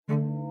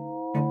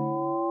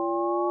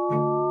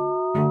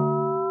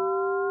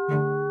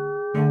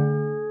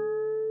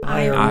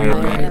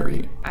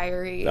IRE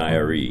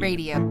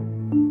Radio.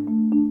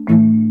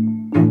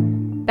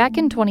 Back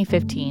in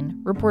 2015,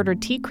 reporter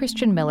T.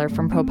 Christian Miller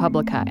from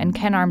ProPublica and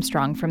Ken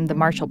Armstrong from the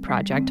Marshall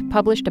Project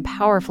published a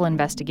powerful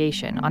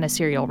investigation on a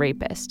serial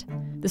rapist.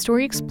 The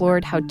story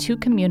explored how two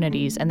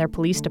communities and their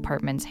police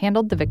departments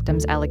handled the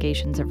victims'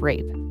 allegations of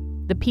rape.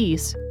 The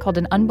piece, called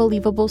An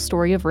Unbelievable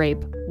Story of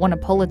Rape, won a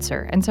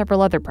Pulitzer and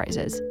several other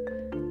prizes.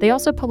 They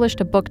also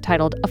published a book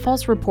titled A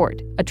False Report,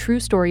 A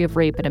True Story of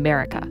Rape in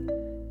America.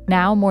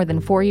 Now, more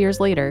than 4 years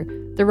later,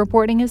 the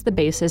reporting is the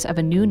basis of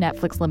a new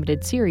Netflix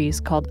limited series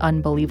called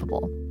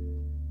Unbelievable.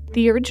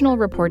 The original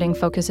reporting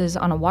focuses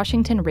on a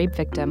Washington rape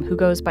victim who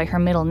goes by her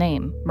middle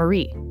name,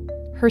 Marie.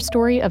 Her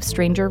story of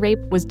stranger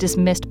rape was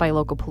dismissed by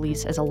local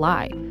police as a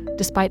lie,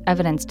 despite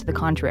evidence to the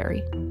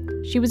contrary.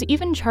 She was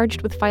even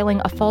charged with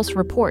filing a false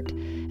report,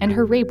 and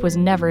her rape was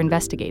never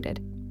investigated.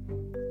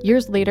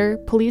 Years later,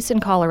 police in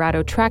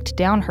Colorado tracked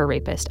down her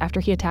rapist after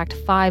he attacked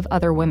 5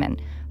 other women,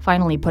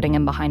 finally putting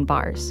him behind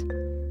bars.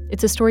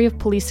 It's a story of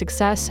police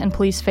success and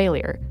police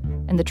failure,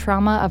 and the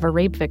trauma of a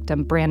rape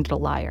victim branded a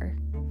liar.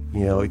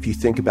 You know, if you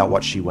think about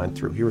what she went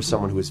through, here was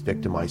someone who was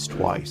victimized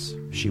twice.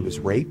 She was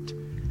raped,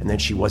 and then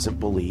she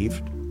wasn't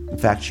believed. In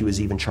fact, she was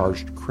even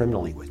charged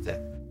criminally with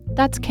it.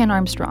 That's Ken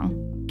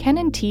Armstrong. Ken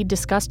and T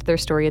discussed their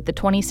story at the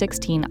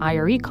 2016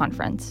 IRE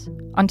Conference.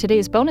 On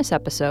today's bonus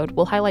episode,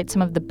 we'll highlight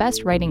some of the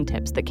best writing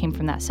tips that came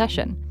from that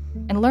session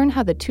and learn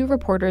how the two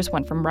reporters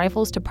went from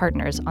rivals to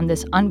partners on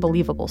this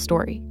unbelievable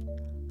story.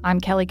 I'm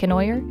Kelly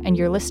Kenoyer, and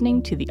you're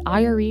listening to the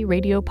IRE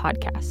Radio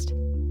Podcast.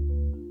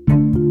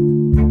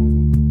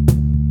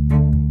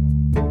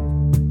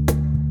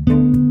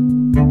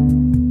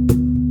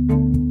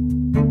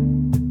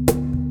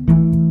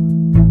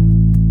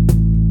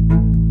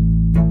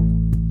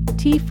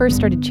 T first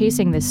started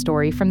chasing this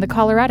story from the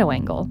Colorado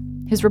angle.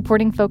 His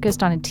reporting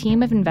focused on a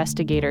team of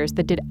investigators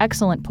that did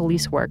excellent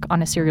police work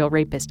on a serial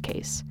rapist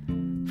case.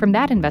 From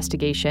that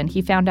investigation,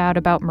 he found out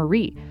about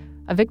Marie,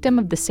 a victim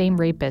of the same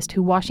rapist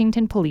who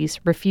Washington police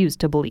refused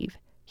to believe.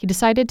 He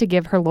decided to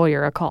give her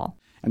lawyer a call.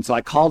 And so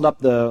I called up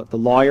the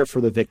lawyer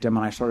for the victim,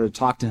 and I started to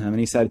talk to him, and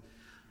he said,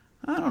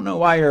 I don't know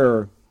why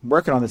you're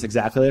working on this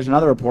exactly. There's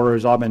another reporter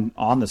who's all been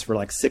on this for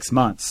like 6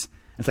 months.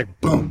 And it's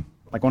like, boom,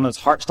 like one of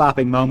those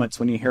heart-stopping moments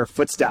when you hear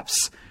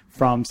footsteps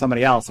from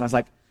somebody else. And I was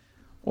like,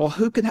 well,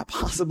 who could that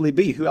possibly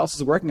be? Who else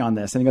is working on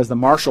this? And he goes, the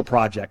Marshall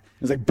Project.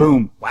 It was like,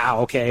 boom,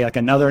 wow, okay, like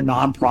another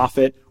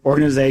nonprofit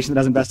organization that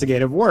does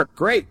investigative work.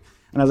 Great.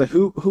 And I was like,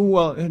 who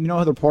you know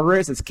who the reporter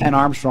is? It's Ken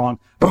Armstrong.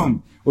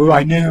 Boom, who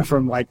I knew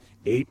from like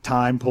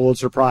 8-time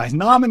Pulitzer Prize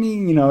nominee,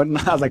 you know. And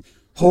I was like,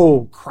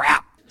 oh,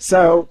 crap.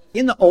 So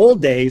in the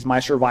old days, my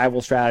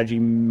survival strategy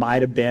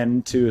might have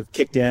been to have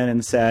kicked in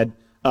and said,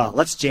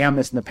 let's jam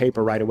this in the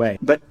paper right away.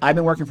 But I've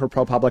been working for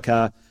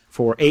ProPublica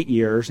for 8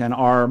 years, and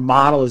our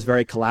model is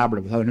very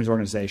collaborative with other news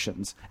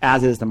organizations,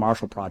 as is the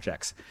Marshall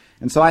Projects.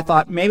 And so I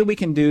thought maybe we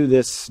can do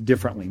this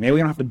differently. Maybe we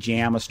don't have to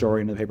jam a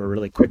story into the paper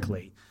really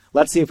quickly.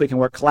 Let's see if we can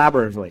work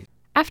collaboratively.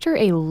 After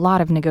a lot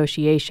of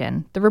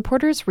negotiation, the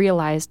reporters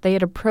realized they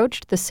had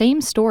approached the same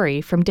story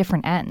from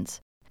different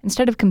ends.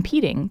 Instead of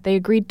competing, they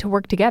agreed to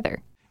work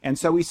together. And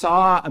so we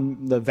saw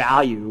the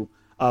value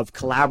of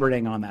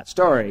collaborating on that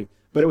story,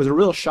 but it was a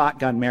real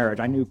shotgun marriage.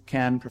 I knew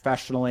Ken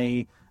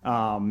professionally.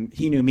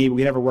 He knew me.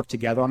 We never worked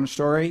together on a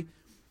story.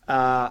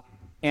 But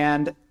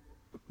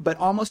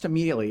almost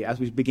immediately, as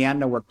we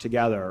began to work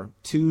together,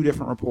 2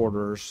 different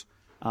reporters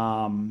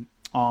on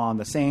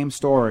the same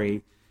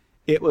story,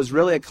 it was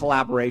really a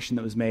collaboration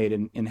that was made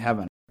in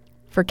heaven.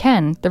 For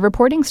Ken, the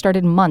reporting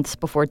started months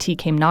before T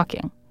came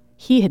knocking.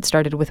 He had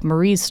started with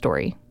Marie's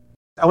story.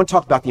 I want to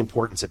talk about the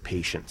importance of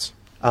patience.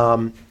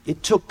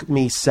 It took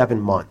me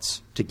 7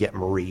 months to get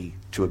Marie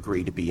to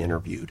agree to be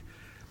interviewed.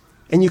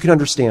 And you can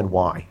understand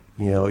why.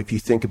 You know, if you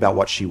think about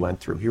what she went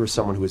through, here was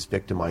someone who was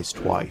victimized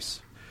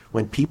twice.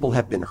 When people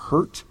have been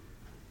hurt,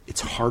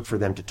 it's hard for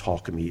them to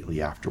talk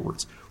immediately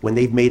afterwards. When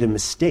they've made a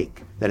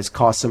mistake that has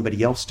caused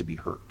somebody else to be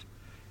hurt,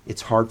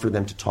 it's hard for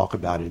them to talk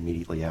about it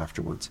immediately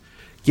afterwards.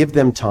 Give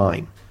them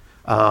time.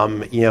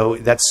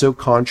 That's so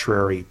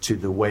contrary to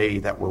the way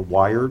that we're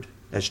wired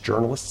as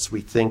journalists.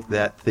 We think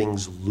that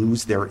things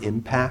lose their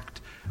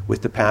impact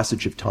with the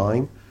passage of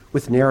time.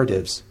 With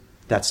narratives,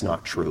 that's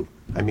not true.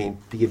 I mean,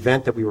 the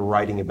event that we were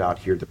writing about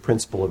here, the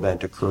principal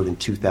event, occurred in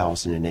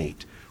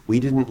 2008. We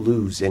didn't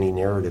lose any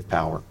narrative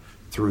power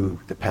through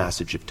the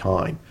passage of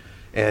time.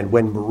 And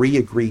when Marie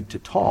agreed to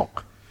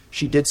talk,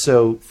 she did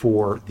so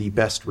for the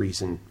best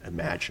reason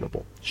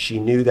imaginable. She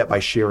knew that by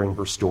sharing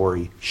her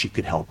story, she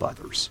could help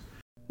others.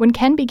 When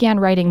Ken began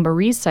writing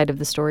Marie's side of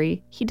the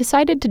story, he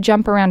decided to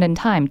jump around in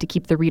time to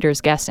keep the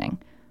readers guessing.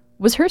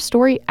 Was her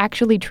story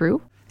actually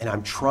true? And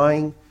I'm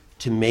trying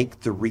to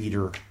make the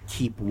reader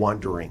keep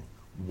wondering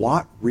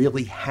what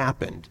really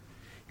happened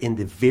in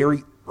the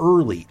very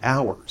early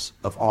hours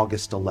of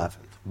August 11th.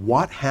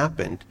 What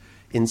happened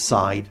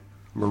inside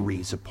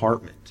Marie's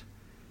apartment?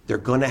 They're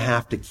going to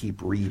have to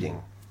keep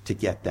reading to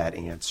get that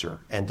answer.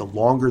 And the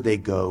longer they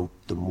go,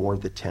 the more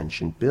the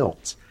tension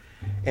builds.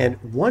 And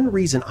one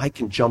reason I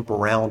can jump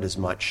around as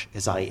much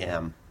as I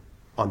am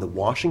on the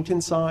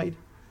Washington side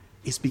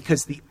is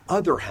because the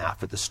other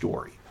half of the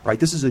story, right?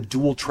 This is a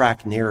dual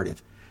track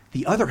narrative.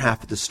 The other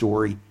half of the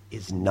story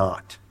is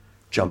not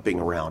jumping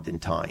around in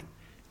time.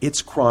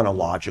 It's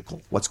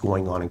chronological, what's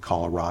going on in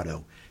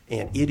Colorado.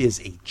 And it is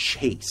a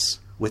chase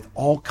with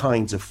all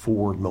kinds of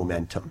forward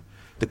momentum.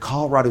 The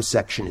Colorado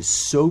section is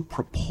so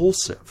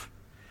propulsive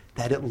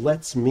that it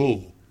lets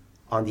me,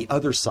 on the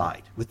other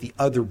side, with the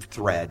other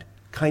thread,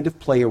 kind of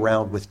play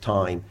around with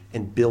time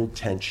and build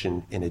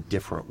tension in a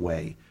different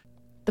way.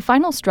 The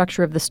final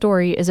structure of the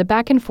story is a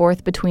back and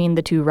forth between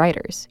the two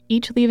writers,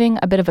 each leaving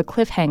a bit of a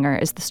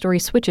cliffhanger as the story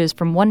switches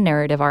from one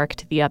narrative arc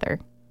to the other.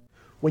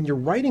 When you're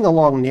writing a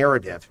long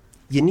narrative,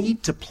 you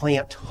need to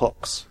plant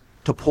hooks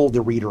to pull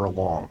the reader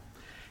along.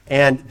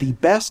 And the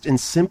best and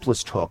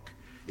simplest hook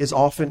is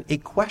often a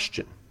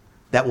question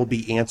that will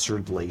be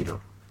answered later.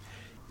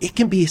 It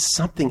can be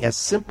something as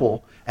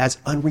simple as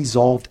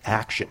unresolved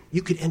action.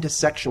 You could end a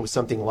section with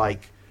something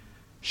like,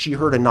 she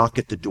heard a knock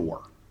at the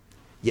door.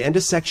 You end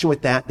a section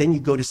with that, then you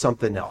go to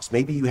something else.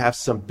 Maybe you have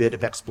some bit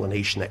of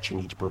explanation that you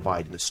need to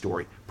provide in the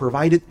story.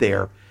 Provide it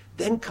there,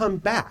 then come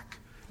back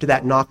to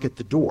that knock at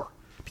the door.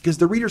 Because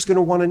the reader's going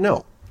to want to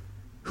know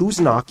who's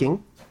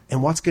knocking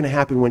and what's going to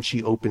happen when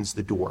she opens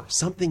the door.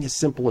 Something as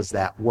simple as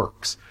that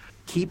works.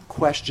 Keep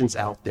questions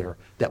out there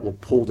that will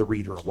pull the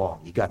reader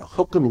along. You got to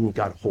hook them and you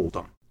got to hold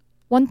them.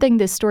 One thing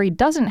this story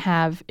doesn't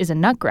have is a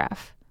nut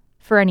graph.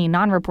 For any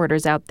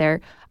non-reporters out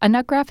there, a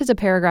nut graph is a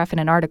paragraph in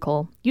an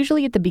article,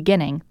 usually at the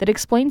beginning, that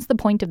explains the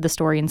point of the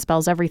story and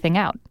spells everything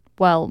out.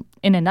 Well,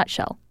 in a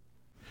nutshell.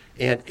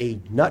 And a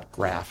nut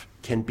graph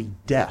can be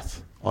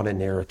death on a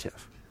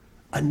narrative.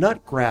 A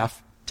nut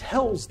graph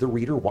tells the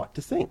reader what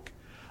to think.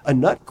 A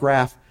nut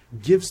graph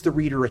gives the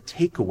reader a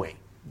takeaway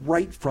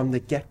right from the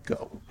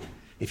get-go.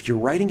 If you're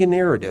writing a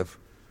narrative,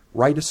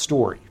 write a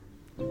story.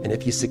 And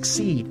if you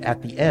succeed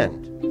at the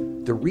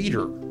end, the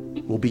reader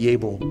will be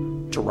able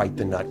to write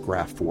the nut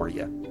graph for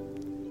you.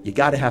 You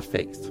got to have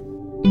faith.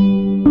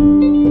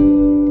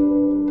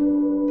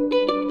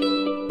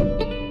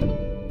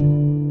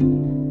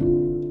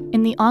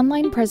 In the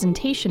online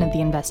presentation of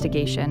the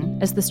investigation,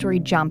 as the story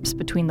jumps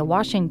between the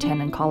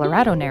Washington and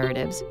Colorado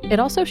narratives, it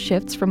also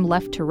shifts from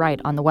left to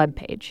right on the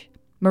webpage.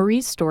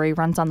 Marie's story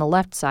runs on the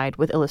left side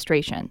with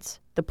illustrations.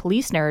 The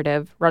police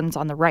narrative runs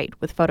on the right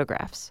with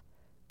photographs.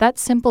 That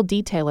simple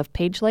detail of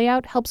page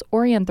layout helps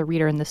orient the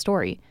reader in the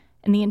story,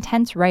 and the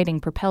intense writing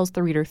propels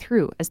the reader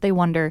through as they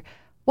wonder,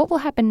 what will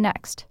happen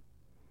next?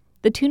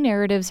 The two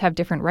narratives have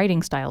different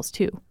writing styles,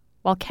 too.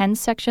 While Ken's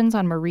sections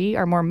on Marie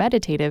are more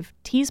meditative,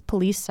 T's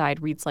police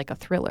side reads like a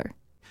thriller.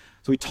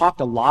 So we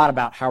talked a lot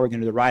about how we're going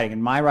to do the writing,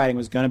 and my writing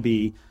was going to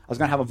be, I was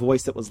going to have a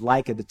voice that was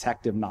like a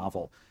detective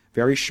novel.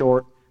 Very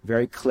short,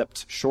 very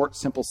clipped, short,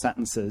 simple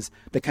sentences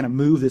that kind of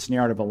move this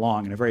narrative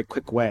along in a very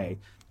quick way.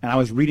 And I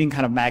was reading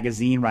kind of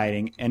magazine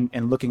writing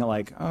and looking at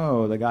like,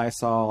 oh, the guy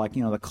saw like,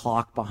 the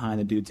clock behind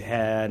the dude's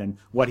head and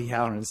what he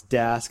had on his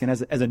desk. And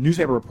as a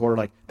newspaper reporter,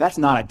 like, that's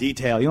not a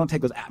detail. You don't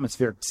take those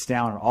atmospherics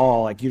down at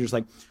all. Like, you're just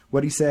like,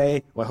 what did he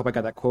say? Well, I hope I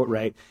got that quote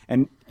right.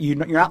 And you're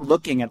not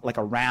looking at like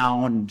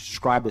around and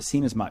describe the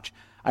scene as much.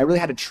 I really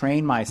had to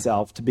train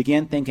myself to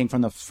begin thinking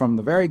from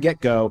the very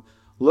get-go,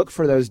 look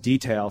for those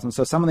details. And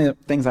so some of the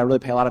things I really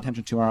pay a lot of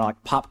attention to are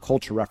like pop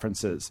culture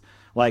references.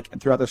 Like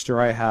throughout the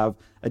story, I have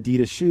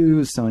Adidas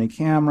shoes, Sony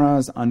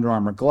cameras, Under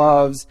Armour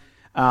gloves.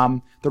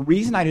 The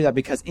reason I do that,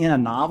 because in a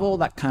novel,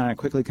 that kind of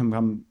quickly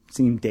can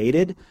seem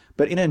dated.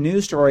 But in a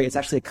news story, it's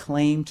actually a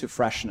claim to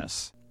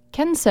freshness.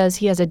 Ken says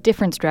he has a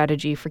different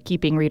strategy for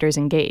keeping readers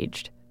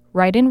engaged.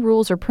 Write in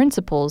rules or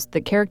principles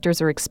that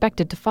characters are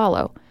expected to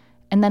follow,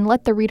 and then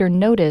let the reader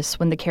notice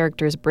when the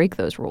characters break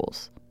those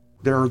rules.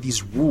 There are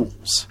these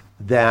rules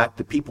that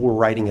the people we're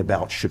writing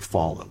about should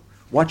follow.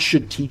 What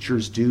should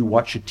teachers do?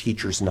 What should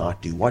teachers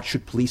not do? What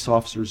should police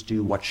officers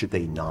do? What should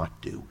they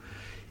not do?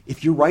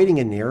 If you're writing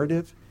a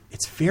narrative,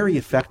 it's very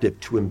effective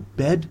to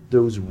embed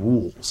those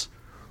rules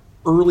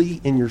early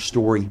in your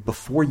story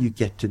before you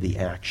get to the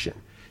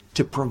action,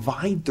 to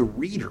provide the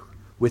reader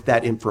with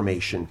that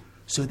information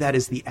so that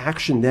as the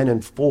action then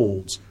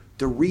unfolds,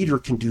 the reader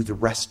can do the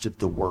rest of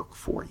the work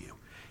for you.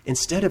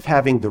 Instead of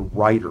having the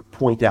writer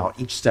point out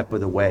each step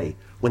of the way,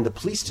 when the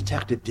police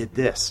detective did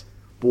this,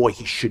 boy,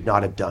 he should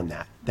not have done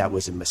that. That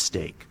was a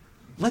mistake.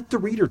 Let the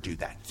reader do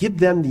that. Give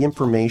them the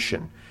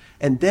information.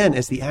 And then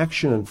as the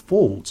action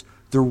unfolds,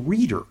 the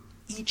reader,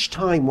 each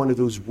time one of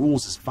those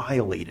rules is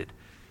violated,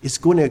 is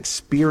going to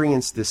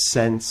experience this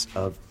sense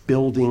of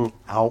building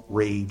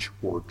outrage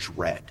or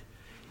dread.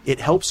 It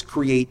helps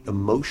create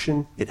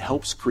emotion. It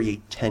helps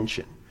create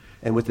tension.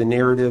 And with the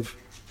narrative,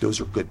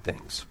 those are good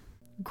things.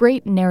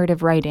 Great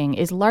narrative writing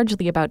is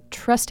largely about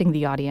trusting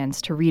the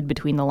audience to read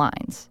between the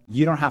lines.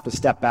 You don't have to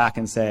step back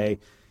and say,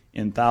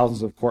 in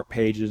thousands of court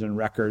pages and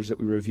records that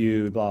we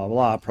reviewed, blah,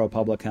 blah, blah,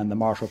 ProPublica, the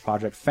Marshall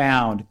Project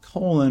found,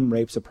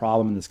 rape's a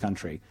problem in this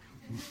country.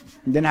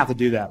 You didn't have to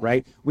do that,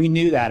 right? We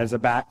knew that as a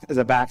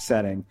back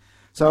setting.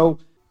 So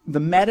the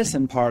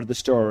medicine part of the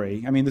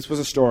story, this was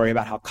a story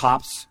about how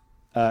cops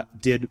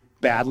did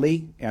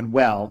badly and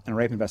well in a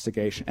rape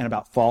investigation, and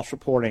about false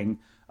reporting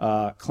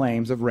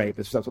claims of rape.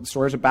 That's what the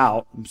story is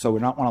about, so we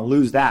don't want to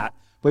lose that.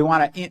 We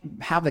want to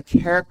have the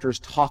characters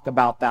talk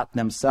about that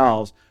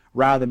themselves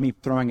rather than me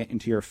throwing it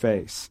into your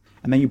face.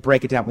 And then you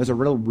break it down. There's a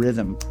real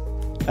rhythm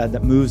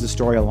that moves the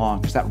story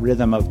along. Just that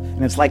rhythm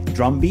and it's like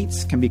drum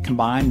beats can be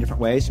combined in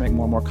different ways to make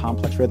more and more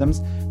complex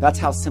rhythms. That's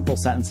how simple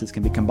sentences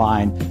can be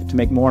combined to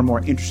make more and more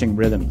interesting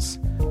rhythms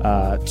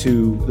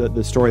to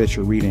the story that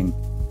you're reading.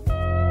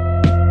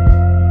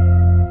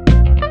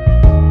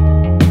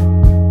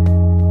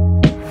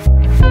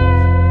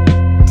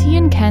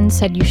 Ken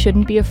said you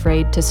shouldn't be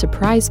afraid to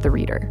surprise the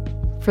reader.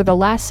 For the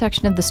last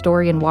section of the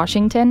story in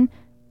Washington,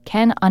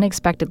 Ken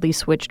unexpectedly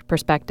switched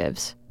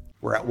perspectives.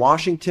 We're at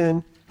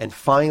Washington, and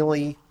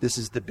finally, this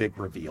is the big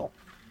reveal.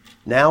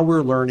 Now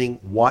we're learning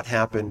what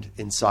happened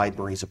inside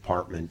Marie's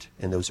apartment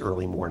in those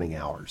early morning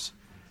hours.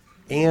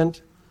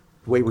 And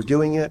the way we're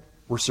doing it,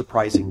 we're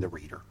surprising the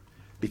reader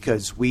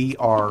because we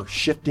are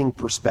shifting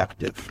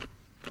perspective.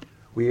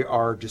 We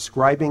are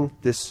describing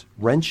this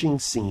wrenching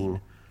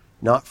scene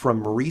not from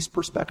Marie's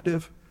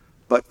perspective,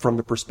 but from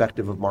the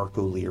perspective of Mark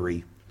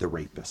O'Leary, the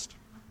rapist.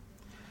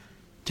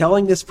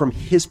 Telling this from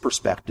his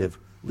perspective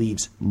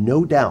leaves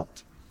no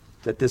doubt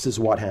that this is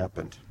what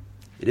happened.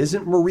 It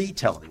isn't Marie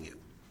telling you.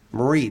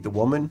 Marie, the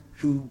woman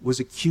who was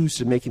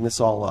accused of making this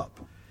all up.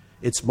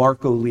 It's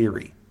Mark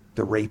O'Leary,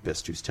 the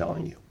rapist, who's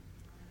telling you.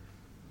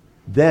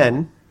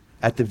 Then,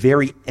 at the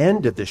very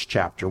end of this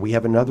chapter, we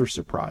have another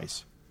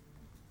surprise.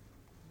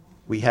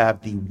 We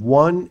have the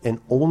one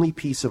and only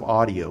piece of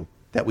audio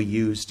that we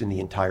used in the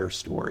entire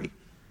story.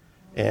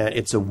 And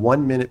it's a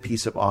 1-minute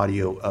piece of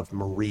audio of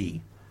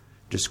Marie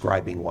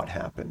describing what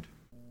happened.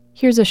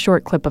 Here's a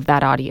short clip of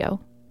that audio.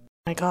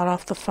 I got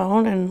off the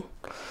phone and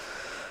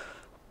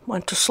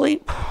went to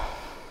sleep.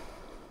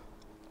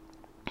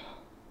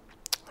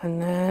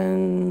 And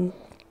then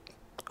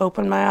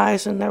opened my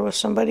eyes and there was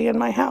somebody in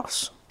my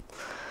house.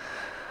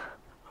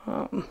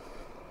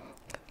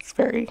 It's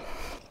very,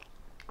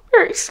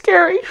 very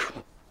scary.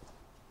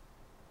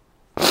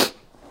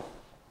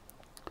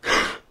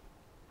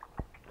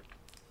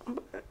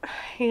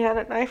 He had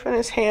a knife in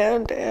his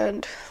hand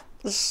and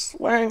was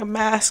wearing a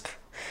mask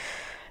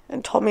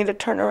and told me to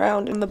turn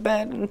around in the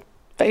bed and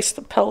face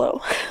the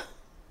pillow.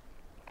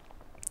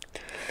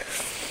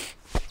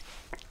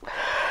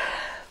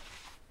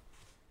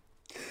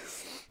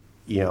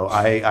 You know,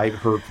 I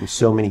heard from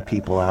so many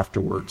people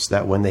afterwards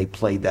that when they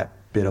played that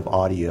bit of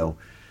audio,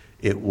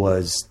 it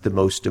was the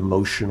most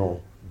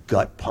emotional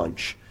gut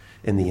punch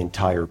in the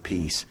entire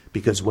piece.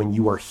 Because when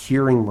you are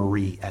hearing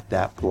Marie at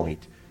that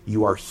point,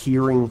 you are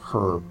hearing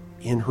her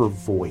in her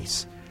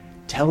voice,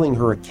 telling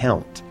her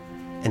account,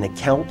 an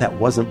account that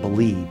wasn't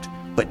believed,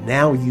 but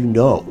now you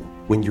know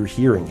when you're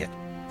hearing it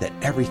that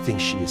everything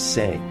she is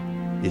saying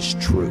is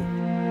true.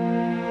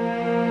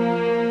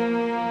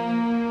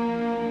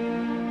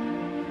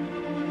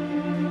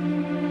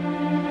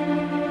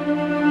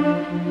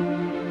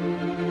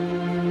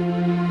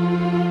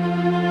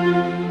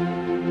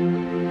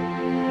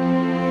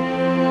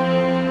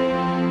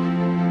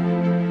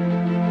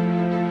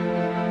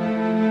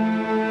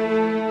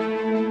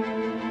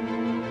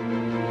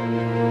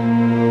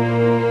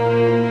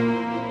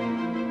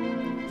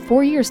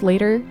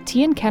 Later,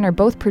 T and Ken are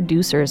both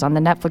producers on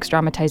the Netflix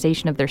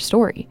dramatization of their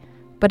story.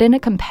 But in a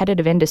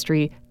competitive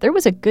industry, there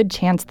was a good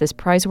chance this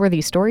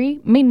prize-worthy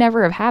story may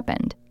never have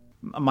happened.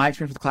 My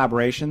experience with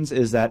collaborations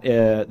is that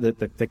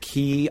the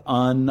key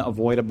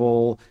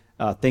unavoidable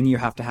thing you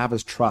have to have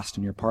is trust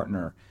in your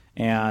partner.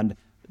 And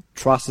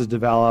trust is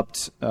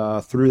developed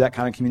through that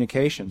kind of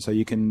communication. So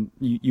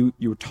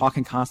you're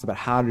talking constantly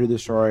about how to do the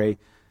story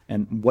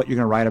and what you're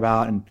going to write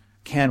about, and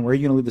Ken, where are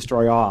you going to leave the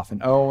story off?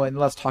 And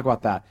let's talk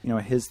about that. You know,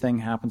 his thing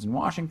happens in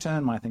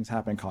Washington. My things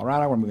happen in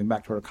Colorado. We're moving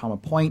back toward a common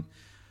point.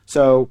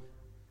 So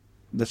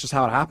that's just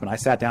how it happened. I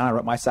sat down. I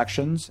wrote my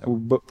sections. We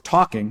were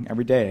talking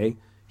every day.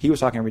 He was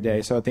talking every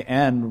day. So at the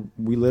end,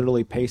 we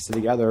literally pasted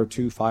together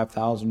 2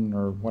 5,000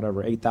 or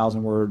whatever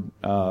 8,000 word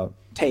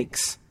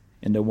takes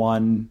into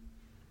one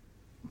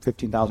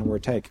 15,000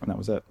 word take, and that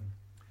was it.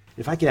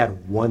 If I could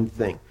add one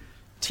thing,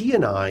 T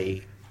and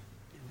I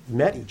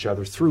met each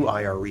other through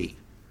IRE.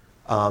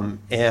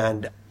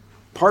 And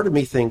part of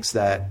me thinks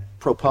that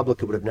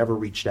ProPublica would have never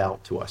reached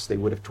out to us. They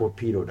would have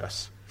torpedoed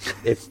us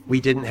if we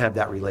didn't have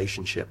that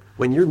relationship.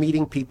 When you're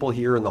meeting people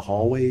here in the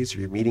hallways or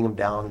you're meeting them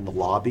down in the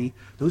lobby,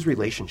 those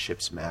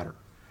relationships matter.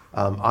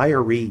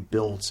 IRE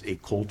builds a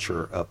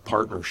culture of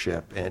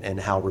partnership and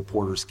how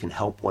reporters can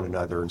help one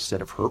another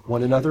instead of hurt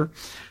one another.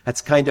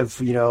 That's kind of,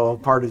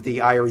 part of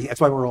the IRE. That's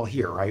why we're all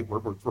here, right?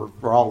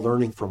 We're all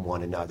learning from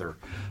one another.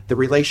 The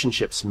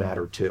relationships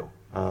matter too.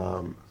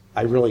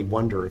 I really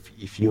wonder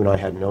if you and I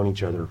had known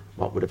each other,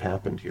 what would have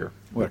happened here?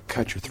 Would have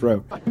cut your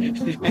throat.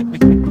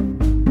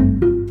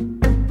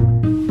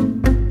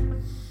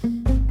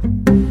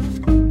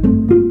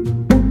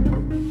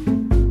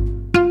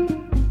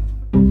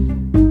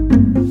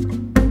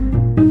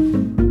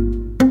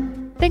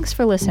 Thanks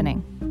for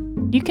listening.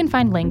 You can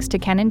find links to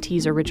Ken and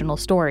T's original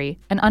story,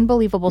 An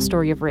Unbelievable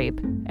Story of Rape,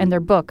 and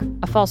their book,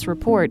 A False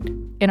Report,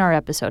 in our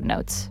episode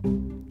notes.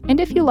 And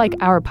if you like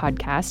our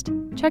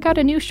podcast, check out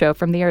a new show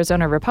from the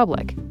Arizona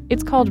Republic.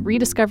 It's called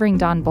Rediscovering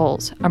Don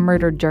Bolles, a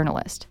Murdered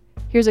Journalist.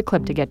 Here's a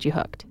clip to get you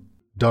hooked.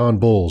 Don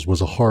Bolles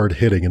was a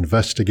hard-hitting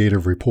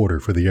investigative reporter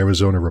for the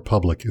Arizona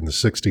Republic in the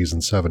 60s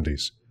and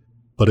 70s.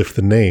 But if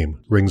the name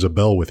rings a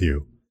bell with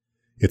you,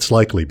 it's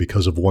likely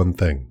because of one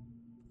thing: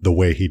 the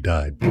way he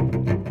died.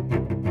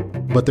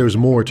 But there's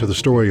more to the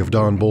story of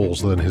Don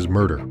Bolles than his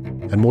murder.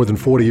 And more than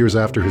 40 years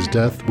after his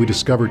death, we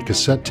discovered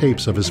cassette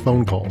tapes of his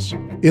phone calls.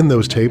 In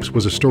those tapes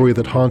was a story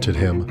that haunted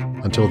him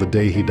until the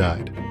day he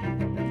died.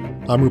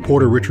 I'm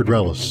reporter Richard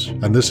Rellis,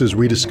 and this is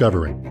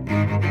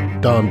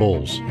Rediscovering Don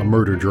Bolles, a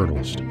Murder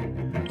Journalist.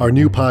 Our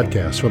new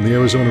podcast from the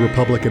Arizona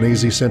Republic and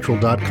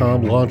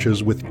azcentral.com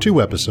launches with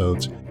 2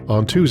 episodes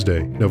on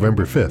Tuesday,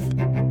 November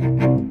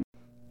 5th.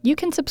 You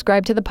can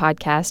subscribe to the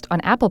podcast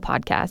on Apple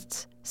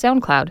Podcasts,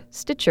 SoundCloud,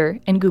 Stitcher,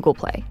 and Google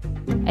Play.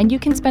 And you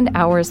can spend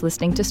hours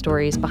listening to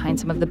stories behind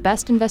some of the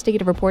best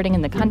investigative reporting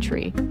in the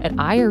country at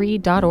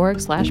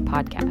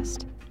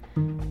ire.org/podcast.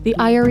 The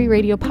IRE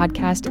Radio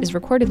Podcast is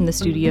recorded in the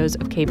studios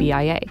of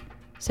KBIA.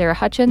 Sarah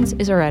Hutchins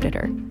is our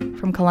editor.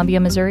 From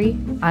Columbia, Missouri,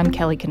 I'm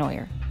Kelly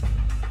Kenoyer.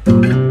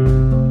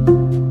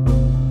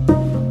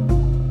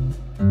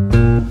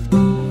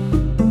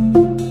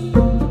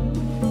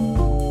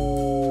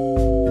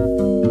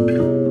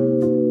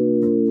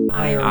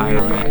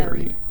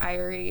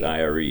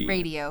 IRE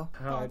Radio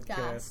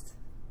Podcast.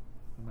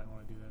 You might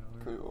want to do that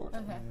over.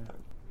 Okay.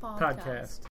 Podcast.